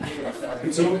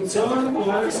It's on,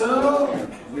 wax up.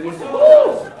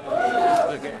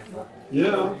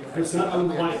 Yeah, it's not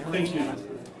unlike. Thank you.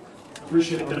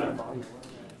 Appreciate that.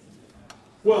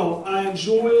 Well, I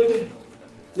enjoyed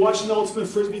watching the Ultimate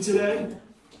Frisbee today.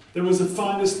 There was a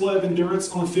fine display of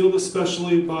endurance on the field,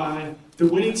 especially by the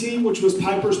winning team, which was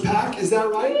Piper's Pack. Is that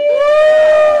right?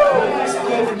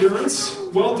 Display of endurance.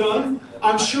 Well done.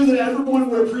 I'm sure that everyone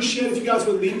would appreciate if you guys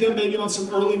would lead them maybe on some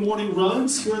early morning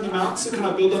runs here in the mountains to kind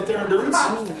of build up their endurance.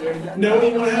 Noah,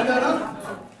 you want to have that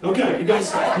up? Okay, you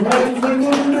guys, you want to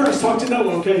build endurance? Talk to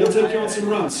Noah, okay? He'll take you on some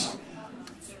runs.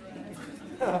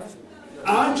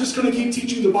 I'm just going to keep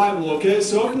teaching the Bible, okay?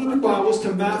 So open your Bibles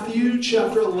to Matthew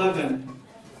chapter 11.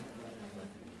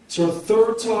 So our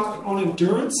third talk on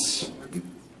endurance.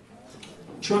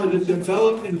 Trying to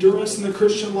develop endurance in the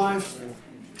Christian life.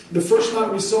 The first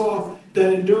night we saw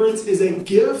that endurance is a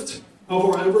gift of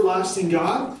our everlasting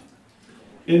God.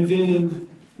 And then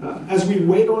as we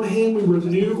wait on Him, we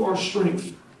renew our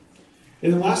strength.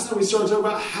 And then last night we started talking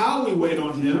about how we wait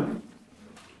on Him.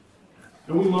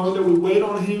 And we learned that we wait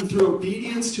on Him through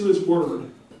obedience to His Word.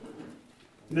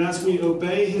 And as we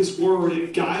obey His Word,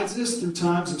 it guides us through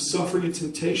times of suffering and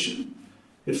temptation.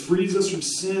 It frees us from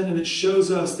sin, and it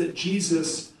shows us that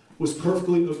Jesus was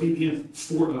perfectly obedient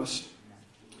for us.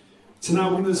 Tonight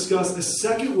we're going to discuss the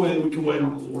second way that we can wait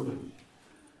on the Lord.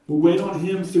 We wait on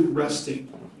Him through resting.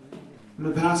 In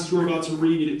the passage we're about to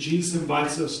read, Jesus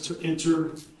invites us to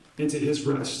enter into His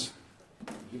rest.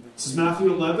 This is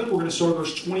Matthew 11. We're going to start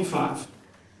verse 25.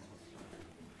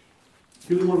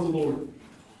 Hear the word of the Lord.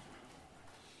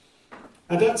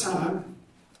 At that time,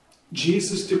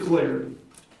 Jesus declared,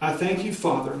 I thank you,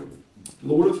 Father,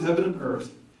 Lord of heaven and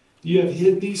earth. You have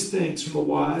hid these things from the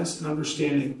wise and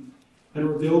understanding and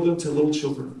revealed them to little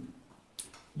children.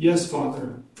 Yes,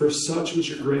 Father, for such was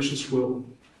your gracious will.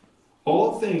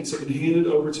 All things have been handed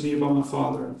over to me by my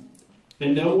Father,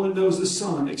 and no one knows the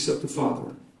Son except the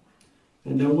Father,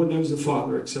 and no one knows the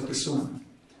Father except the Son,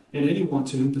 and anyone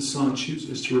to whom the Son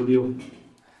chooses to reveal Him.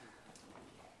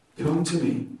 Come to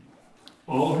me,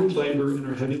 all who labor and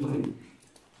are heavy laden,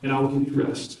 and I will give you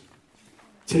rest.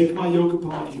 Take my yoke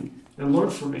upon you and learn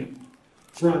from me,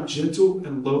 for I am gentle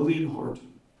and lowly in heart,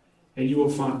 and you will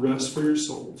find rest for your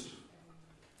souls.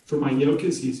 For my yoke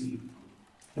is easy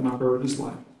and my burden is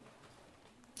light.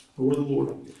 The word of the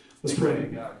Lord. Let's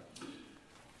pray.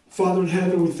 Father in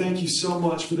heaven, we thank you so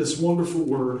much for this wonderful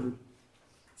word,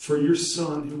 for your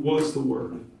Son who was the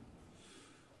Word,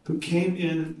 who came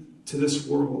into this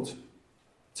world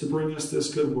to bring us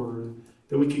this good word,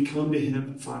 that we can come to Him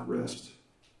and find rest.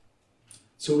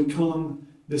 So we come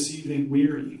this evening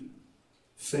weary,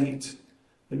 faint,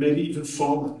 and maybe even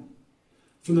fallen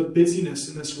from the busyness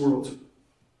in this world.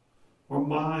 Our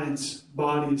minds,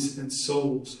 bodies, and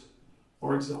souls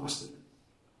are exhausted.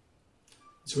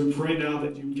 So we pray now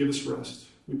that you would give us rest.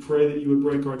 We pray that you would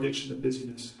break our addiction to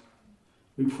busyness.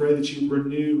 We pray that you would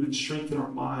renew and strengthen our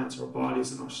minds, our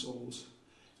bodies, and our souls.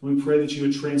 And we pray that you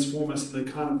would transform us into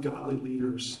the kind of godly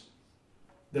leaders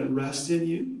that rest in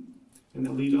you and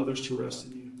that lead others to rest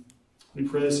in you. We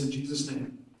pray this in Jesus'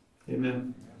 name.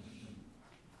 Amen.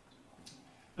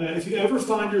 If you ever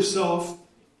find yourself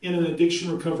in an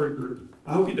addiction recovery group,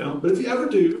 I hope you don't, but if you ever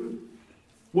do,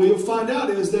 what you'll find out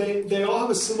is they all have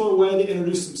a similar way to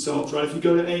introduce themselves, right? If you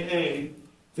go to AA,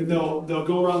 then they'll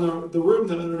go around the room,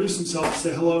 they'll introduce themselves and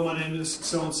say, hello, my name is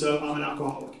so-and-so, I'm an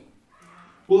alcoholic.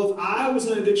 Well, if I was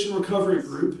in an addiction recovery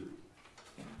group,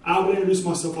 I would introduce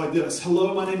myself like this.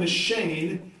 Hello, my name is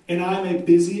Shane, and I'm a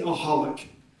busy-aholic.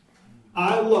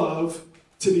 I love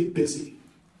to be busy.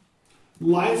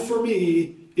 Life for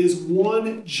me is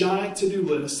one giant to-do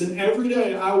list, and every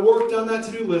day I work down that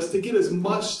to-do list to get as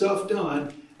much stuff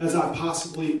done as I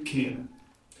possibly can.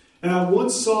 And I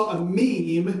once saw a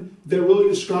meme that really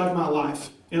described my life,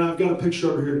 and I've got a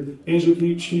picture over here. Angela, can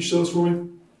you show this for me?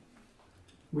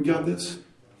 We got this?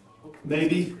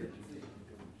 Maybe.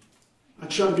 I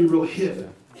try to be real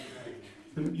hip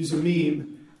and use a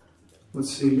meme.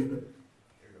 Let's see.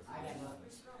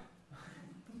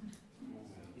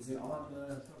 Is it on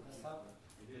the desktop?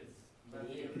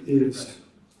 It is.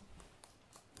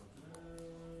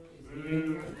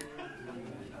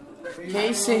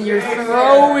 Mason, you're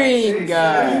throwing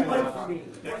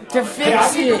to fix Hey,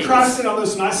 I didn't it. procrastinate on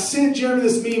this one. I sent Jeremy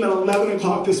this meme at 11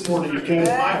 o'clock this morning, okay?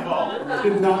 My fault.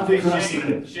 Did not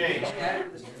procrastinate. Shane,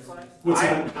 What's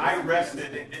that? I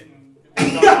rested and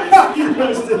didn't. You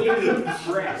rested.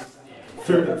 Rest.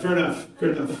 Fair enough. Fair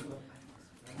enough.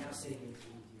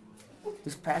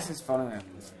 Just pass his phone around.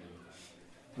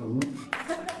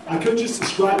 I could just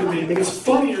describe the meme, but it's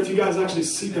funnier if you guys actually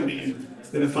see the meme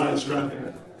than if I describe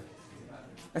it.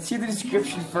 Let's see the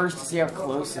description first to see how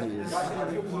close it is.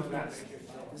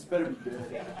 This better be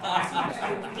good.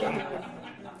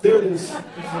 There it is.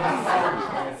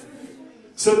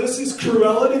 So this is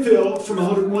Cruella de Vil from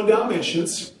 101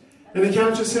 Dalmatians. And the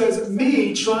caption says,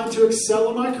 me trying to excel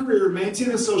in my career,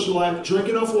 maintain a social life, drink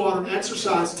enough water,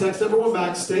 exercise, text everyone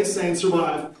back, stay sane,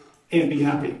 survive, and be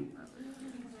happy.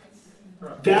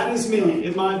 That is me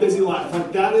in my busy life.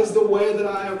 Like, that is the way that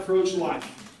I approach life.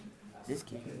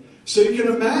 So you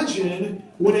can imagine,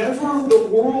 whenever the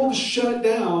world shut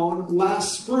down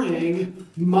last spring,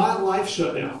 my life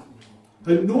shut down.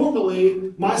 And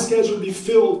normally, my schedule would be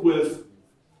filled with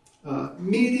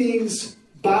meetings,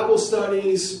 Bible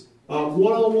studies,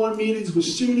 one-on-one meetings with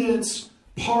students,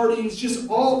 parties, just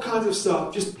all kinds of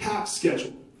stuff, just packed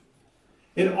schedule.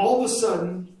 And all of a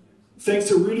sudden, thanks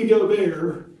to Rudy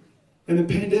Gobert and the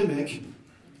pandemic,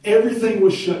 everything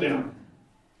was shut down.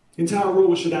 The entire world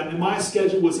was shut down, and my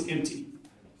schedule was empty.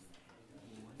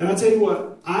 And I'll tell you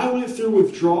what, I went through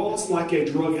withdrawals like a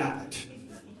drug addict.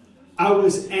 I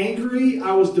was angry,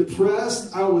 I was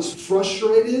depressed, I was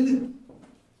frustrated.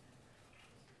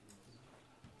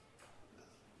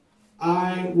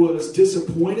 I was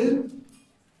disappointed,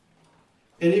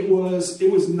 and it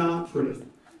was not pretty.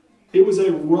 It was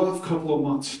a rough couple of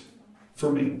months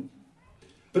for me.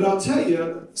 But I'll tell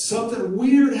you, something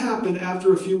weird happened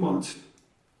after a few months.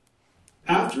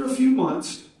 After a few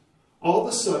months, all of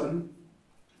a sudden,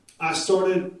 I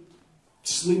started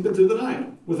sleeping through the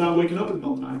night without waking up in the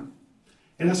middle of the night.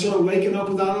 And I started waking up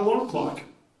without an alarm clock.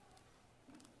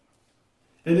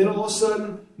 And then all of a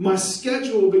sudden, my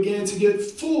schedule began to get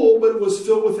full, but it was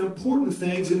filled with important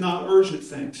things and not urgent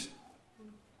things.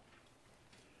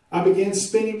 I began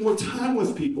spending more time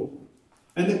with people.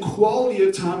 And the quality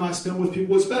of time I spent with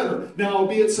people was better. Now,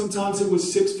 albeit sometimes it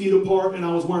was 6 feet apart and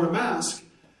I was wearing a mask,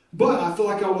 but I feel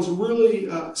like I was really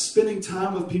spending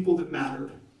time with people that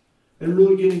mattered and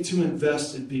really getting to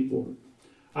invest in people.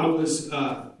 I was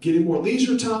getting more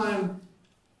leisure time.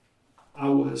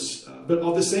 But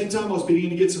at the same time, I was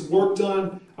beginning to get some work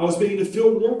done. I was beginning to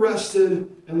feel more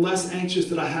rested and less anxious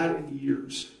than I had in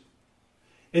years.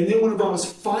 And then whenever I was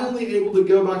finally able to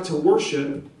go back to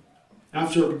worship,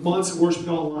 after months of worshiping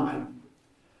online,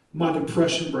 my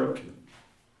depression broke.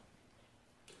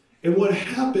 And what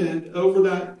happened over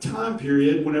that time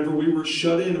period, whenever we were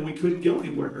shut in and we couldn't go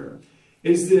anywhere,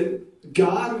 is that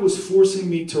God was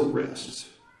forcing me to rest.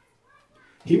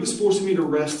 He was forcing me to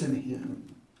rest in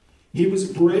Him. He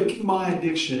was breaking my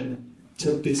addiction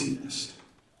to busyness.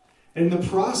 And in the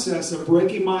process of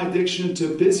breaking my addiction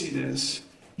to busyness,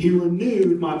 He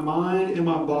renewed my mind and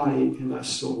my body and my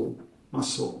soul.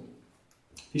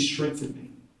 He strengthened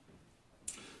me.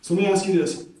 So let me ask you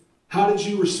this. How did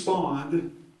you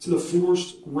respond to the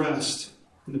forced rest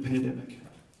in the pandemic?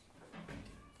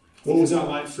 What was that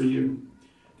like for you?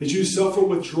 Did you suffer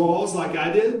withdrawals like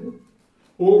I did?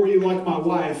 Or were you like my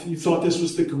wife? You thought this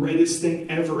was the greatest thing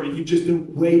ever, and you've just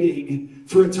been waiting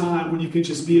for a time when you can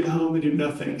just be at home and do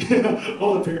nothing.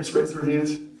 All the parents raised their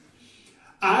hands.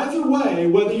 Either way,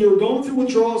 whether you were going through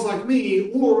withdrawals like me,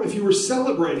 or if you were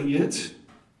celebrating it,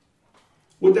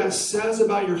 what that says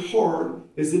about your heart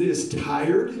is that it is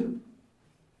tired and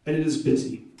it is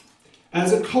busy.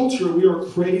 As a culture, we are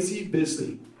crazy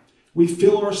busy. We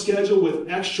fill our schedule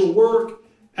with extra work,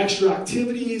 extra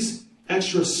activities,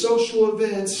 extra social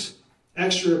events,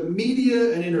 extra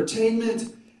media and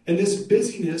entertainment, and this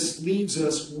busyness leaves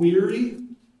us weary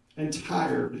and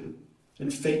tired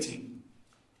and fainting.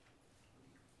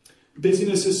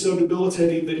 Busyness is so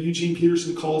debilitating that Eugene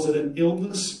Peterson calls it an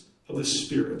illness of the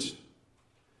spirit.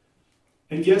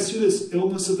 And guess who this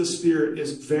illness of the spirit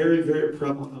is very, very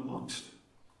prevalent amongst?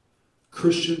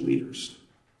 Christian leaders.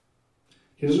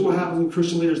 Here's what happens with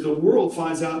Christian leaders. The world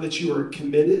finds out that you are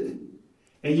committed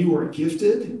and you are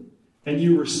gifted and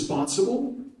you are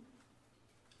responsible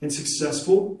and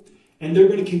successful. And they're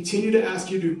going to continue to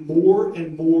ask you to do more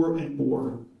and more and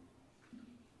more.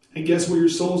 And guess what your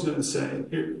soul's going to say?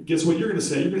 Guess what you're going to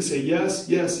say? You're going to say yes,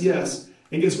 yes, yes.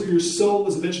 And guess what your soul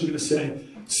is eventually going to say?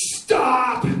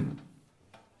 Stop!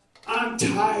 I'm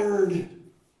tired.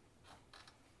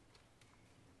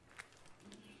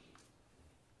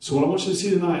 So what I want you to see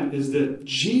tonight is that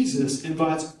Jesus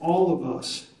invites all of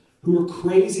us who are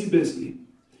crazy busy,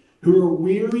 who are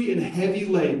weary and heavy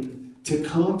laden, to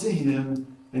come to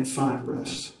Him and find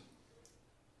rest.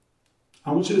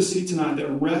 I want you to see tonight that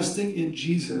resting in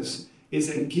Jesus is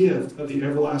a gift of the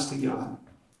everlasting God.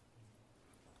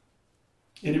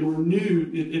 And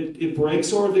it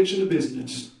breaks our addiction to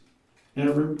busyness, and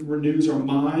it renews our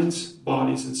minds,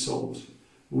 bodies, and souls.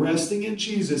 Resting in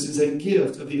Jesus is a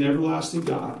gift of the everlasting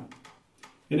God.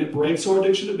 And it breaks our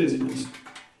addiction to busyness,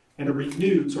 and it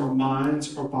renews our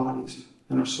minds, our bodies,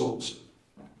 and our souls.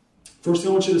 First thing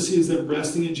I want you to see is that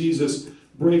resting in Jesus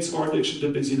breaks our addiction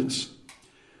to busyness.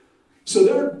 So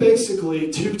there are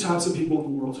basically two types of people in the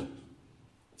world.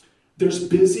 There's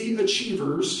busy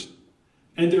achievers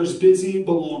and there's busy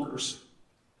belongers.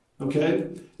 Okay?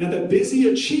 Now the busy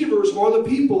achievers are the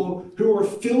people who are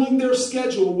filling their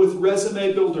schedule with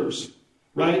resume builders.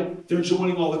 Right? They're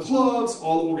joining all the clubs,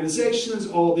 all the organizations,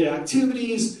 all the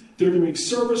activities. They're doing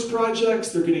service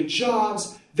projects. They're getting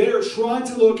jobs. They're trying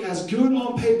to look as good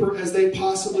on paper as they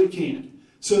possibly can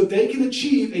so they can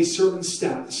achieve a certain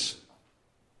status.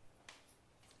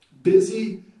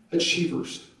 Busy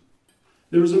achievers.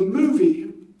 There was a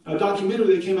movie, a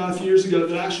documentary that came out a few years ago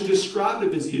that actually described a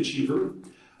busy achiever.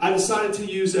 I decided to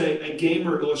use a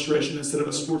gamer illustration instead of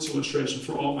a sports illustration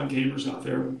for all my gamers out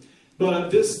there.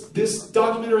 But this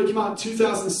documentary came out in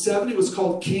 2007. It was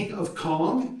called King of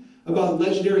Kong, about a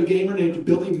legendary gamer named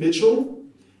Billy Mitchell.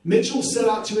 Mitchell set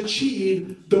out to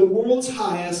achieve the world's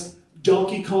highest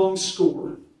Donkey Kong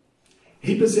score.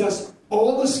 He possessed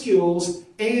all the skills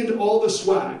and all the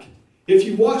swag. If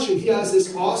you watch it, he has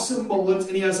this awesome mullet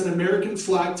and he has an American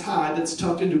flag tie that's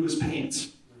tucked into his pants.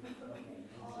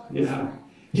 Yeah.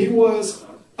 He was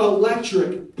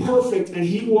electric, perfect, and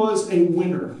he was a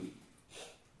winner.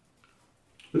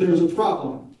 But there was a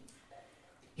problem.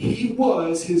 He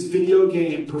was his video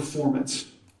game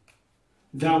performance.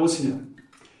 That was him.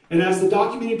 And as the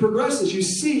documentary progresses, you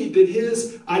see that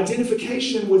his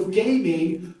identification with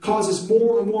gaming causes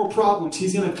more and more problems.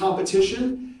 He's in a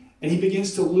competition, and he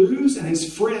begins to lose, and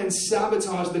his friends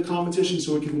sabotage the competition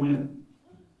so he can win.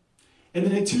 And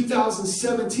then in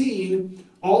 2017,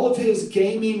 all of his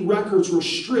gaming records were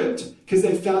stripped because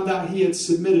they found out he had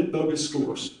submitted bogus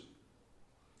scores.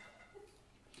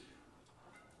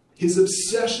 His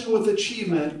obsession with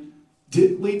achievement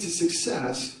didn't lead to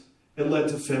success, it led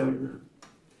to failure.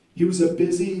 He was a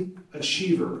busy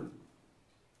achiever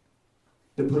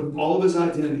that put all of his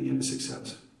identity into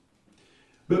success.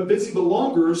 But busy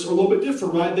belongers are a little bit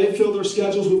different, right? They fill their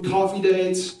schedules with coffee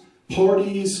dates,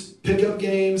 parties, pickup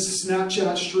games,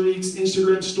 Snapchat streaks,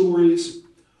 Instagram stories,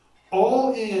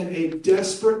 all in a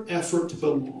desperate effort to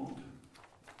belong,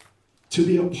 to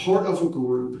be a part of a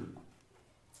group.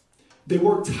 They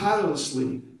work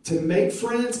tirelessly to make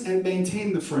friends and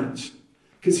maintain the friends.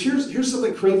 Because here's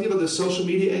something crazy about the social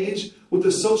media age. What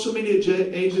the social media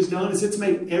age has done is it's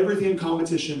made everything in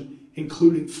competition,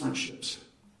 including friendships.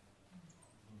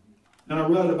 And I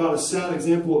read about a sad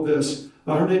example of this.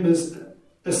 Her name is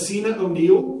Asina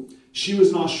O'Neill. She was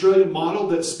an Australian model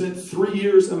that spent 3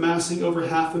 years amassing over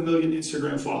 500,000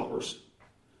 Instagram followers.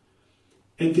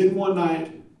 And then one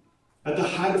night, at the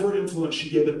height of her influence,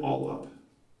 she gave it all up.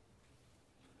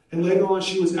 And later on,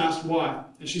 she was asked why.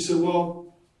 And she said,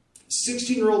 well,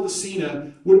 16-year-old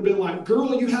Asina would have been like,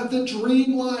 girl, you have the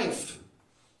dream life.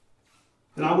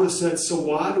 And I would have said, so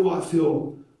why do I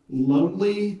feel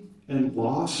lonely and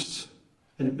lost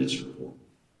and miserable?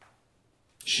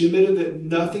 She admitted that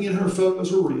nothing in her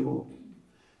photos were real.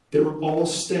 They were all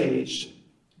staged,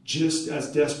 just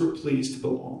as desperate pleas to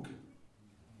belong.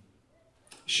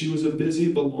 She was a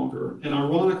busy belonger, and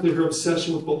ironically, her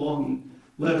obsession with belonging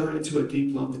led her into a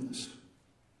deep loneliness.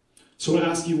 So I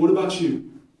ask you, what about you?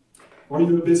 Are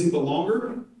you a busy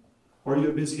belonger, or are you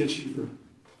a busy achiever?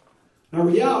 Now, in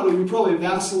reality, we probably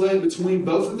vacillate between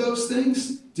both of those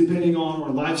things, depending on our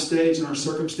life stage and our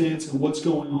circumstance and what's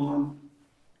going on.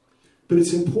 But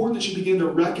it's important that you begin to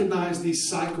recognize these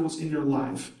cycles in your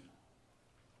life.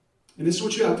 And this is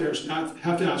what you have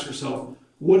to ask yourself.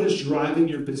 What is driving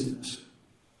your busyness?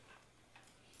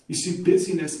 You see,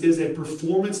 busyness is a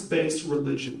performance-based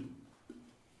religion.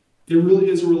 It really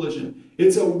is a religion.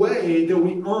 It's a way that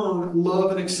we earn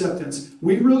love and acceptance.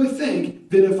 We really think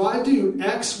that if I do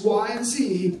X, Y, and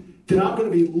Z, then I'm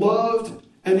going to be loved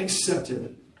and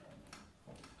accepted.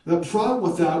 The problem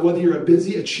with that, whether you're a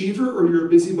busy achiever or you're a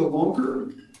busy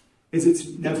belonger, is it's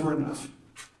never enough.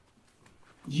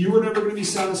 You are never going to be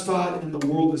satisfied, and the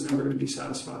world is never going to be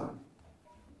satisfied.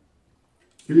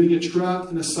 You're going to get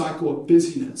trapped in a cycle of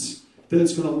busyness that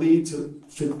is going to lead to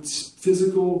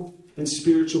physical and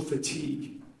spiritual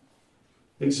fatigue,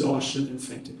 exhaustion, and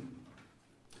fainting.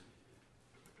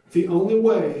 The only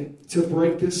way to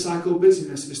break this cycle of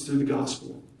busyness is through the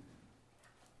gospel.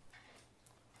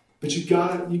 But you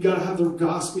gotta have the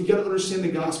gospel. You gotta understand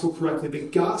the gospel correctly. The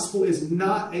gospel is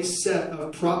not a set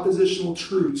of propositional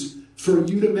truths for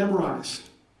you to memorize.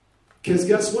 Because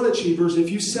guess what, achievers? If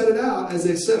you set it out as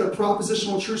a set of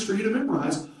propositional truths for you to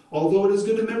memorize, although it is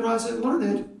good to memorize it and learn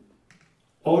it,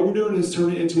 all you're doing is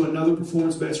turning it into another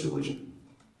performance-based religion.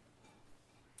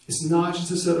 It's not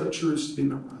just a set of truths to be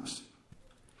memorized.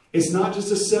 It's not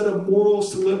just a set of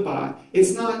morals to live by.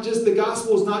 It's not just, the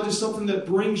gospel is not just something that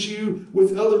brings you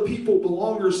with other people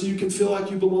belongers so you can feel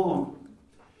like you belong.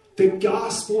 The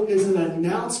gospel is an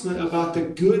announcement about the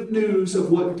good news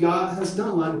of what God has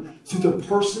done through the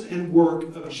person and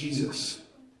work of Jesus.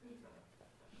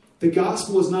 The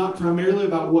gospel is not primarily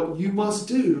about what you must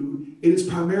do. It is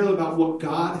primarily about what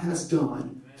God has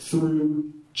done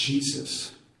through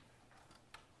Jesus.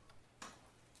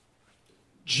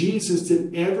 Jesus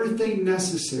did everything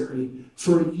necessary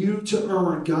for you to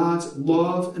earn God's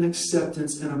love and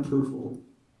acceptance and approval.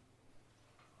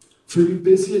 For you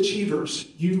busy achievers,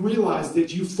 you realize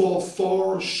that you fall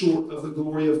far short of the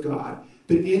glory of God.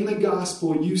 But in the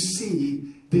gospel, you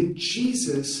see that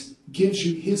Jesus gives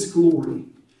you his glory.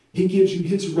 He gives you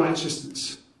his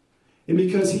righteousness. And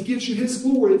because he gives you his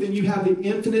glory, then you have the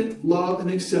infinite love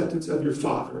and acceptance of your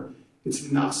Father.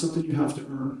 It's not something you have to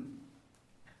earn.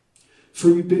 For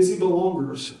you busy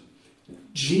belongers,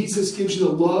 Jesus gives you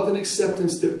the love and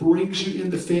acceptance that brings you in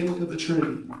the family of the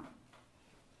Trinity.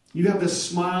 You have the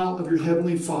smile of your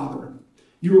heavenly Father.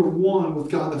 You are one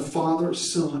with God the Father,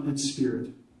 Son, and Spirit.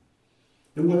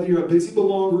 And whether you're a busy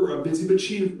belonger or a busy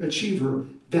achiever,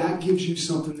 that gives you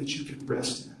something that you can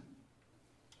rest in.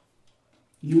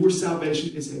 Your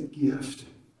salvation is a gift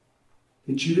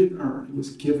that you didn't earn. It was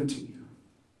given to you.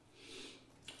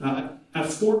 At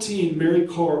 14, Mary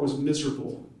Carr was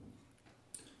miserable.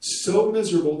 So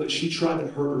miserable that she tried to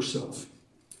hurt herself.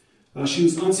 She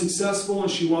was unsuccessful and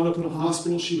she wound up in a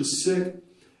hospital. She was sick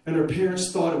and her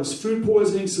parents thought it was food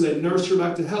poisoning, so they nursed her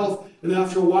back to health. And then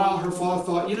after a while, her father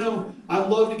thought, I'd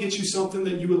love to get you something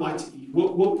that you would like to eat.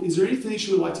 Is there anything that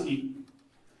you would like to eat?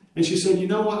 And she said, you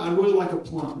know what? I'd really like a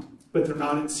plum, but they're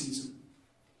not in season.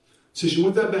 So she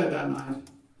went to bed that night.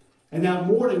 And that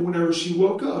morning, whenever she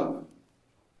woke up,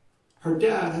 her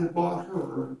dad had brought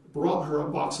her a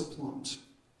box of plums.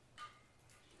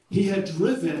 He had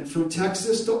driven from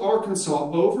Texas to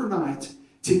Arkansas overnight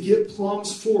to get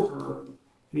plums for her,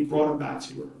 and he brought them back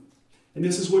to her. And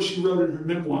this is what she wrote in her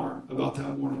memoir about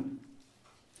that morning.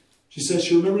 She says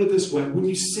she remembered it this way: when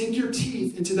you sink your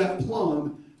teeth into that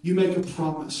plum, you make a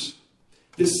promise.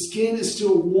 The skin is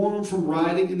still warm from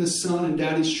riding in the sun in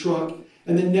Daddy's truck,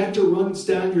 and the nectar runs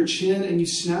down your chin and you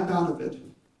snap out of it,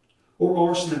 or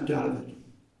are snapped out of it.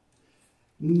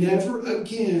 Never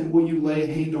again will you lay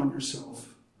a hand on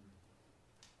yourself,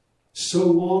 so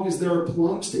long as there are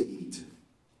plums to eat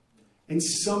and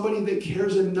somebody that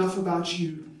cares enough about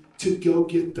you to go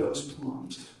get those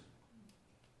plums.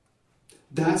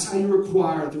 That's how you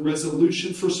acquire the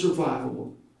resolution for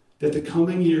survival that the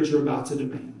coming years are about to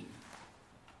demand.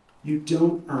 You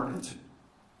don't earn it.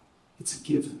 It's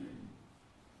given.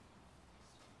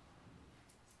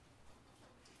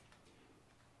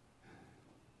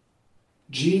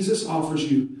 Jesus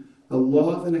offers you a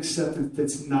love and acceptance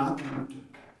that's not earned,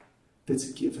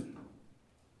 that's given.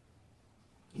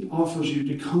 He offers you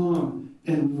to come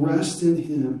and rest in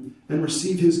him and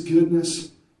receive his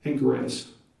goodness and grace.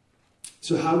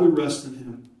 So how do we rest in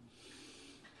him?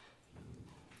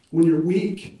 When you're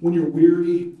weak, when you're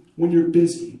weary, when you're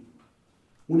busy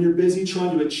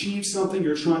trying to achieve something,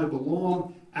 you're trying to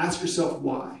belong, ask yourself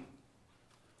why.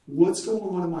 What's going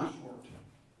on in my heart?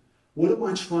 What am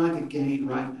I trying to gain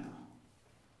right now?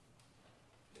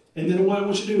 And then what I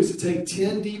want you to do is to take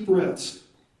 10 deep breaths.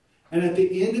 And at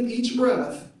the end of each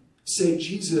breath, say,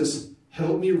 Jesus,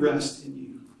 help me rest in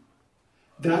you.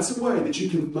 That's a way that you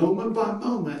can, moment by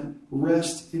moment,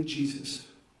 rest in Jesus.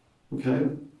 Okay?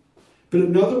 But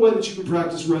another way that you can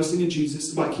practice resting in Jesus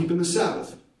is by keeping the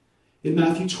Sabbath. In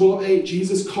Matthew 12:8,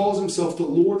 Jesus calls himself the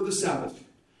Lord of the Sabbath.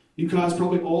 You guys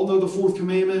probably all know the fourth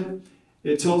commandment.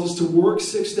 It tells us to work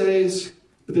 6 days,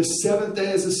 but the seventh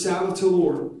day is the Sabbath to the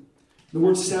Lord. The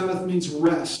word Sabbath means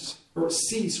rest, or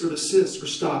cease, or desist, or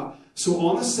stop. So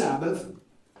on the Sabbath,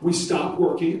 we stop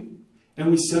working, and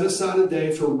we set aside a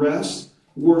day for rest,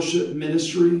 worship,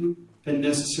 ministry, and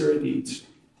necessary needs.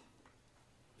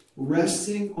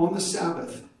 Resting on the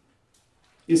Sabbath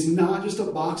is not just a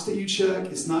box that you check.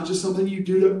 It's not just something you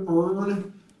do to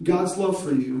earn God's love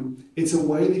for you. It's a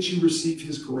way that you receive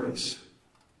his grace.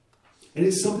 And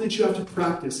it's something that you have to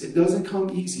practice. It doesn't come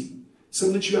easy. It's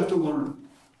something that you have to learn.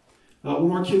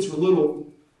 When our kids were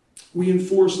little, we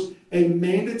enforced a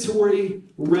mandatory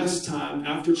rest time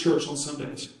after church on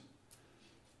Sundays.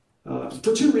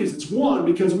 For two reasons. One,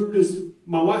 because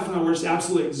my wife and I were just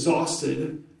absolutely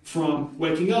exhausted from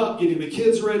waking up, getting the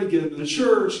kids ready, getting to the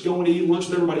church, going to eat lunch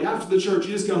with everybody after the church.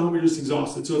 You just go home, you're just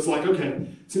exhausted. So it's like, okay,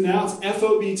 so now it's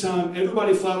FOB time.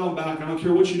 Everybody flat on back. I don't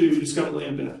care what you do. You just got to lay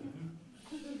in bed.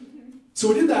 So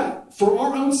we did that for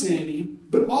our own sanity,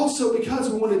 but also because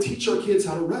we want to teach our kids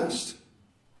how to rest.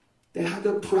 They had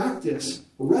to practice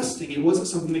resting. It wasn't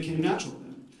something that came natural to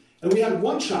them. And we had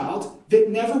one child that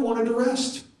never wanted to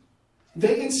rest.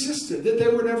 They insisted that they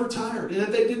were never tired and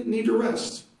that they didn't need to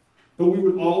rest. But we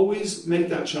would always make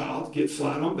that child get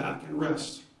flat on back and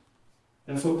rest.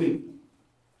 FOB.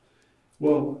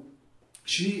 Well,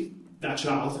 that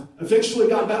child, eventually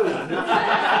got better at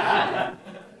it.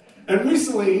 And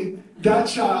recently, that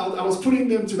child, I was putting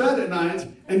them to bed at night,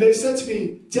 and they said to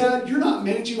me, Dad, you're not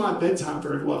managing my bedtime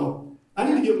very well. I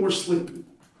need to get more sleep.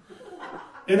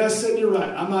 And I said, you're right,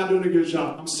 I'm not doing a good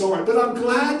job. I'm sorry, but I'm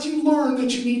glad you learned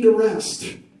that you need to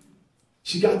rest.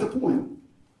 She got the point.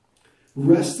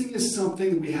 Resting is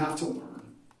something we have to learn.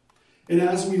 And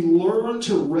as we learn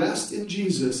to rest in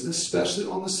Jesus, especially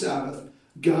on the Sabbath,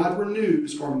 God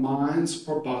renews our minds,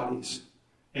 our bodies,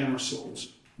 and our souls.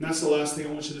 And that's the last thing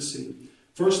I want you to see.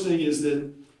 First thing is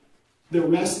that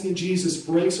resting in Jesus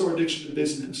breaks our addiction to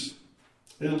busyness.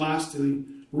 And then lastly,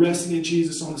 resting in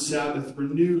Jesus on the Sabbath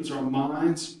renews our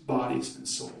minds, bodies, and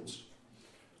souls.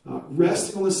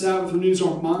 Resting on the Sabbath renews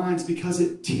our minds because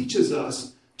it teaches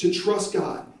us to trust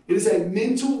God. It is a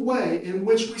mental way in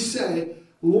which we say,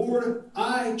 Lord,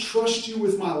 I trust you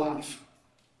with my life.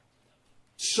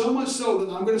 So much so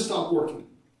that I'm going to stop working.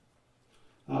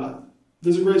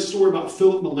 There's a great story about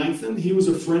Philip Melanchthon. He was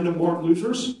a friend of Martin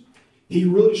Luther's. He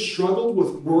really struggled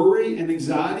with worry and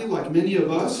anxiety like many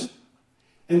of us.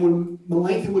 And when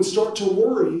Melanchthon would start to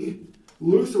worry,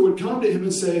 Luther would come to him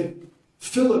and say,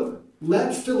 Philip,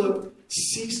 let Philip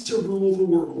cease to rule the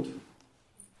world.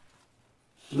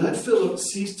 Let Philip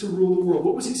cease to rule the world.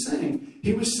 What was he saying?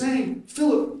 He was saying,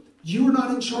 Philip, you are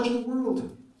not in charge of the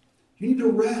world. You need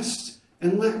to rest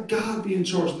and let God be in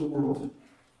charge of the world.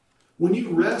 When you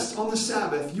rest on the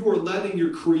Sabbath, you are letting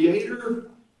your Creator,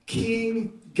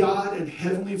 King, God, and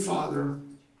Heavenly Father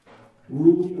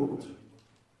rule the world.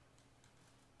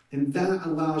 And that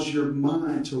allows your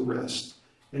mind to rest.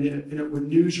 And it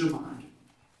renews your mind.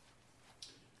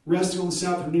 Resting on the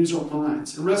Sabbath renews our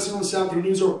minds. And resting on the Sabbath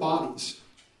renews our bodies.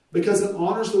 Because it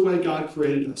honors the way God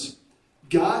created us.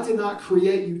 God did not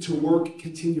create you to work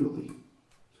continually.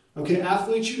 Okay,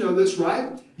 athletes, you know this,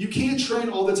 right? You can't train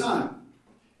all the time.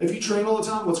 If you train all the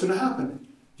time, what's going to happen?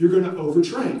 You're going to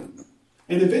overtrain.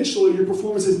 And eventually, your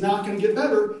performance is not going to get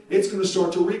better. It's going to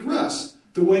start to regress.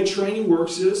 The way training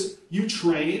works is you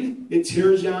train, it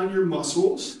tears down your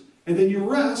muscles, and then you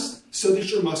rest so that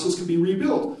your muscles can be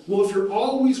rebuilt. Well, if you're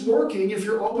always working, if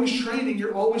you're always training,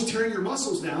 you're always tearing your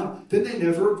muscles down, then they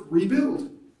never rebuild.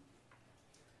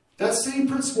 That same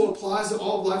principle applies to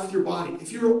all of life with your body.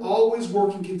 If you're always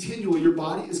working continually, your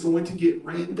body is going to get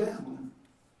ran down.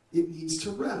 It needs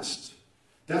to rest.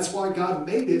 That's why God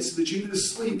made it so that you need to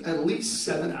sleep at least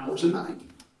 7 hours a night.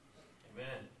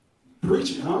 Amen.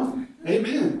 Preach it, huh?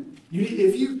 Amen.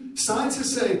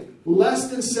 Scientists say less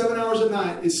than 7 hours a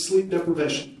night is sleep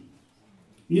deprivation.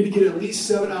 You need to get at least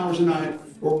 7 hours a night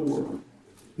or more.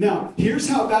 Now, here's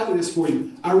how bad it is for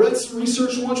you. I read some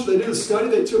research once where they did a study.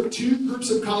 They took 2 groups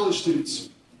of college students.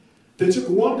 They took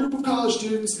one group of college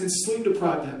students and sleep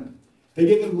deprived them. They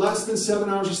gave them less than 7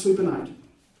 hours of sleep a night.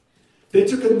 They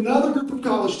took another group of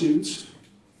college students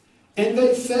and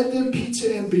they fed them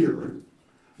pizza and beer.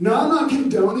 Now, I'm not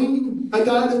condoning a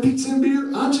diet of pizza and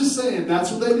beer. I'm just saying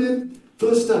that's what they did for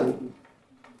the study.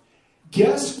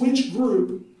 Guess which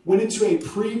group went into a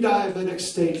pre-diabetic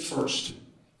state first?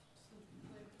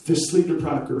 The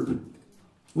sleep-deprived group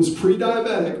was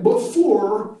pre-diabetic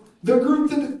before the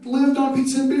group that lived on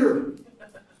pizza and beer.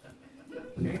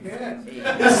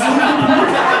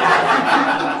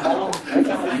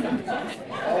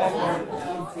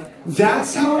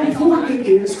 That's how important it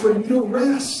is for you to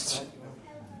rest.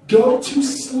 Go to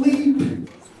sleep.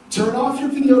 Turn off your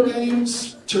video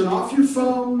games. Turn off your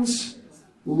phones.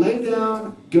 Lay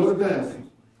down. Go to bed.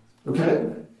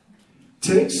 Okay?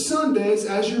 Take Sundays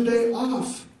as your day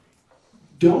off.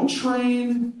 Don't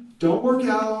train. Don't work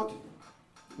out.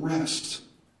 Rest.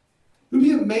 It would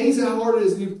be amazing how hard it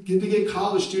is to get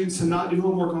college students to not do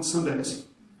homework on Sundays.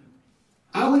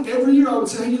 Every year I would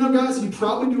say, guys, you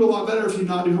probably do a lot better if you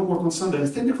not do homework on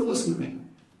Sundays. They never listen to me.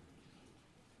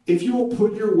 If you will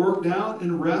put your work down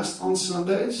and rest on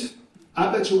Sundays,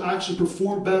 I bet you'll actually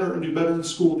perform better and do better in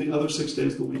school the other 6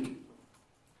 days of the week.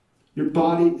 Your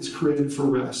body is created for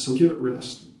rest, so give it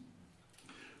rest.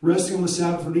 Resting on the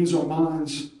Sabbath renews our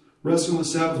minds. Resting on the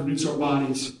Sabbath renews our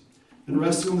bodies. And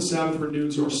resting on the Sabbath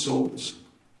renews our souls.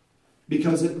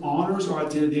 Because it honors our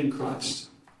identity in Christ.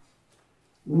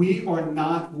 We are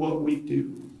not what we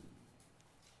do.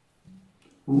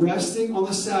 Resting on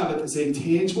the Sabbath is a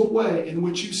tangible way in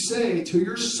which you say to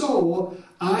your soul,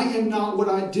 I am not what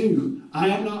I do. I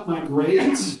am not my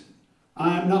grades.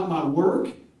 I am not my work.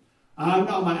 I'm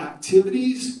not my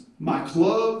activities, my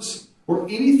clubs, or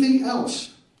anything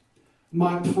else.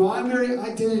 My primary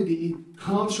identity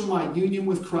comes from my union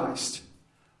with Christ.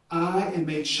 I am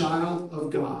a child of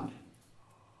God,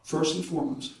 first and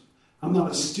foremost. I'm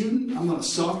not a student. I'm not a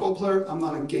softball player. I'm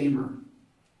not a gamer.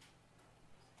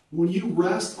 When you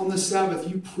rest on the Sabbath,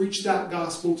 you preach that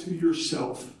gospel to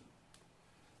yourself.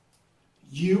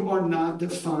 You are not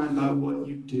defined by what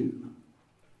you do.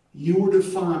 You are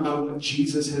defined by what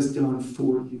Jesus has done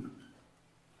for you.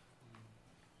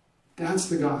 That's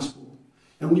the gospel.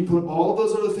 And when you put all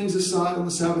those other things aside on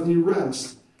the Sabbath and you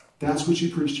rest, that's what you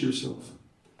preach to yourself.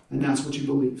 And that's what you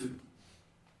believe.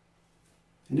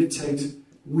 And it takes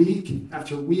week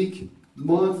after week,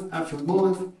 month after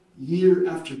month, year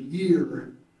after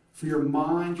year for your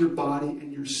mind, your body,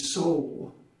 and your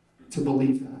soul to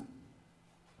believe that.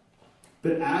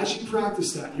 But as you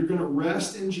practice that, you're going to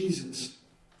rest in Jesus.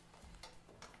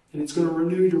 And it's going to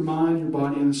renew your mind, your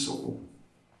body, and soul.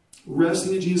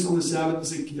 Resting in Jesus on the Sabbath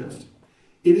is a gift.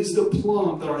 It is the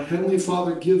plum that our Heavenly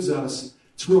Father gives us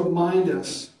to remind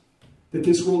us that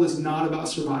this world is not about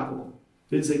survival.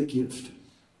 It is a gift.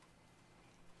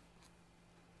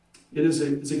 It is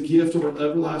a gift of our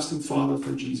everlasting Father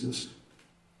through Jesus.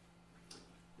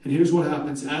 And here's what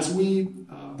happens. As we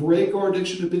break our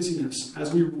addiction to busyness,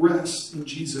 as we rest in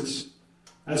Jesus,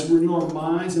 as we renew our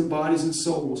minds and bodies and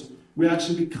souls, we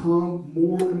actually become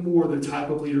more and more the type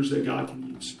of leaders that God can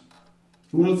use.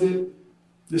 One of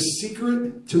the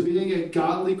secret to being a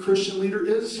godly Christian leader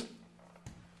is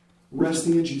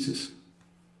resting in Jesus.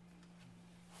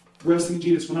 Resting in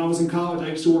Jesus. When I was in college,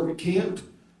 I used to work at camp.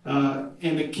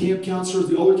 And the camp counselors,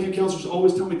 the older camp counselors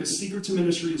always tell me the secret to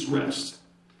ministry is rest.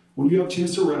 When you have a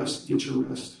chance to rest, get your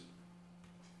rest.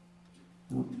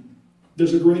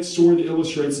 There's a great story that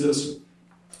illustrates this.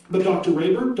 But Dr.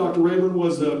 Rayburn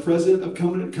was the president of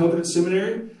Covenant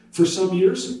Seminary for some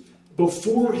years.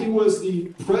 Before he was the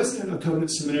president of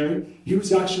Covenant Seminary, he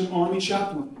was actually an Army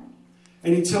chaplain.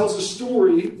 And he tells a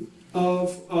story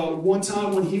of one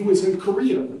time when he was in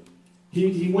Korea.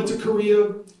 He went to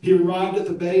Korea, he arrived at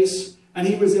the base, and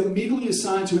he was immediately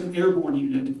assigned to an airborne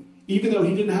unit, even though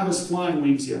he didn't have his flying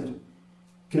wings yet.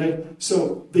 Okay?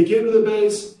 So they get to the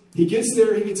base, he gets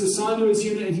there, he gets assigned to his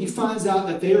unit, and he finds out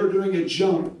that they are doing a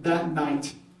jump that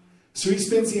night. So he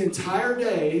spends the entire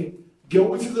day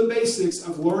going through the basics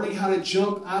of learning how to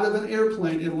jump out of an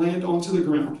airplane and land onto the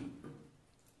ground.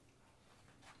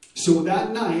 So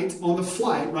that night on the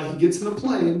flight, right, he gets in the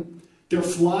plane, they're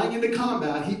flying into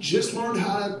combat. He just learned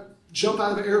how to jump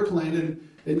out of an airplane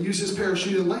and use his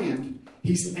parachute and land.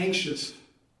 He's anxious.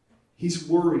 He's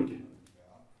worried.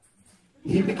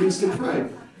 He begins to pray.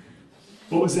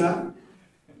 What was that?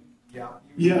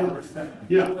 Yeah.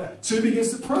 So he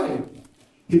begins to pray.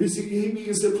 He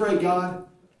begins to pray, God,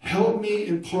 help me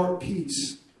impart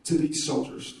peace to these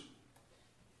soldiers.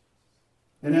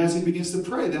 And as he begins to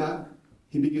pray that,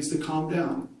 he begins to calm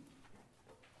down.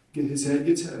 His head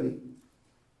gets heavy.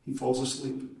 He falls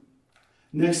asleep.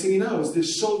 Next thing he knows,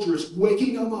 this soldier is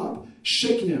waking him up,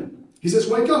 shaking him. He says,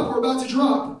 wake up, we're about to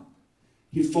drop.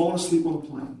 He'd fallen asleep on the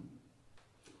plane.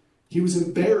 He was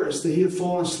embarrassed that he had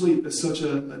fallen asleep at such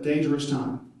a dangerous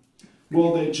time.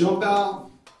 Well, they jump out,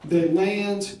 they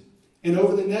land, and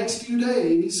over the next few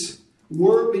days,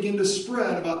 word began to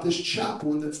spread about this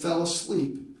chaplain that fell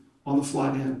asleep on the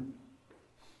flight in.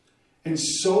 And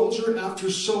soldier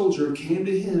after soldier came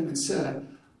to him and said,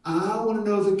 I want to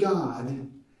know the God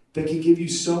that can give you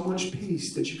so much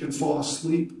peace that you can fall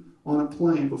asleep on a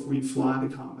plane before you fly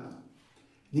into combat.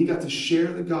 And he got to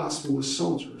share the gospel with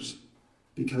soldiers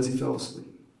because he fell asleep.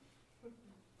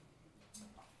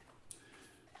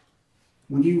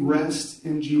 When you rest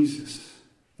in Jesus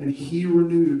and he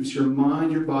renews your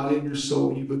mind, your body, and your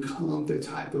soul, you become the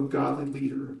type of godly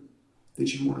leader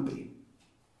that you want to be.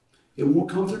 It won't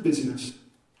come through busyness.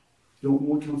 It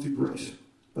won't come through grace,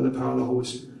 by the power of the Holy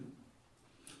Spirit.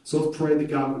 So let's pray that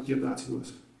God would give that to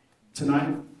us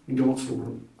tonight and going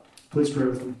forward. Please pray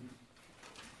with me.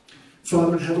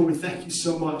 Father in heaven, we thank you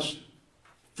so much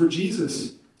for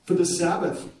Jesus, for the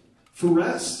Sabbath, for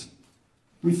rest.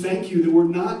 We thank you that we're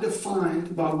not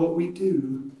defined by what we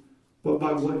do, but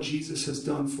by what Jesus has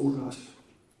done for us.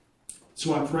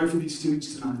 So I pray for these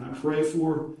students tonight. I pray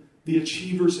for the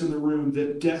achievers in the room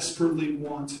that desperately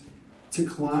want to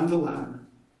climb the ladder,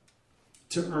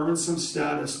 to earn some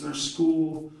status in their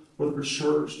school or their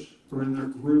church or in their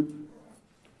group.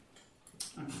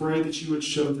 I pray that you would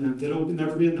show them that it will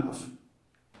never be enough,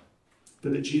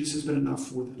 but that Jesus has been enough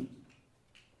for them.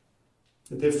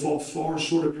 That they fall far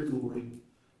short of your glory,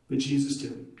 but Jesus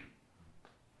did.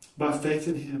 By faith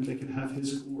in him, they can have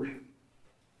his glory.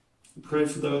 We pray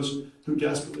for those who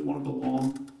desperately want to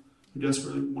belong, who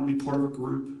desperately want to be part of a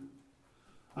group.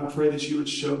 I pray that you would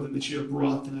show them that you have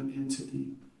brought them into the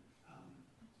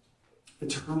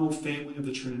eternal family of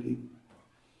the Trinity,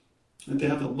 that they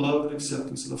have the love and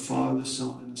acceptance of the Father, the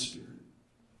Son, and the Spirit.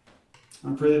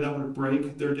 I pray that would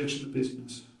break their addiction to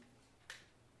busyness,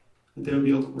 that they would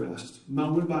be able to rest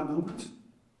moment by moment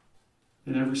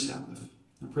in every Sabbath.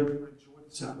 I pray they would enjoy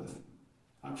the Sabbath.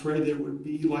 I pray there would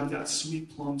be like that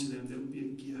sweet plum to them. There would be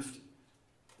a gift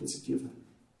that's given.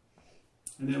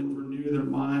 And that would renew their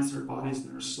minds, their bodies,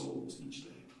 and their souls each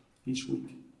day, each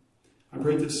week. I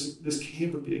pray this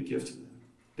camp would be a gift to them.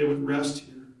 They would rest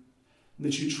here. And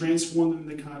that you transform them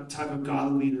into the kind of type of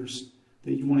godly leaders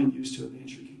that you want to use to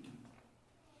advance your kingdom.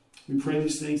 We pray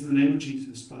these things in the name of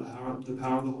Jesus by the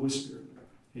power of the Holy Spirit.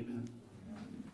 Amen.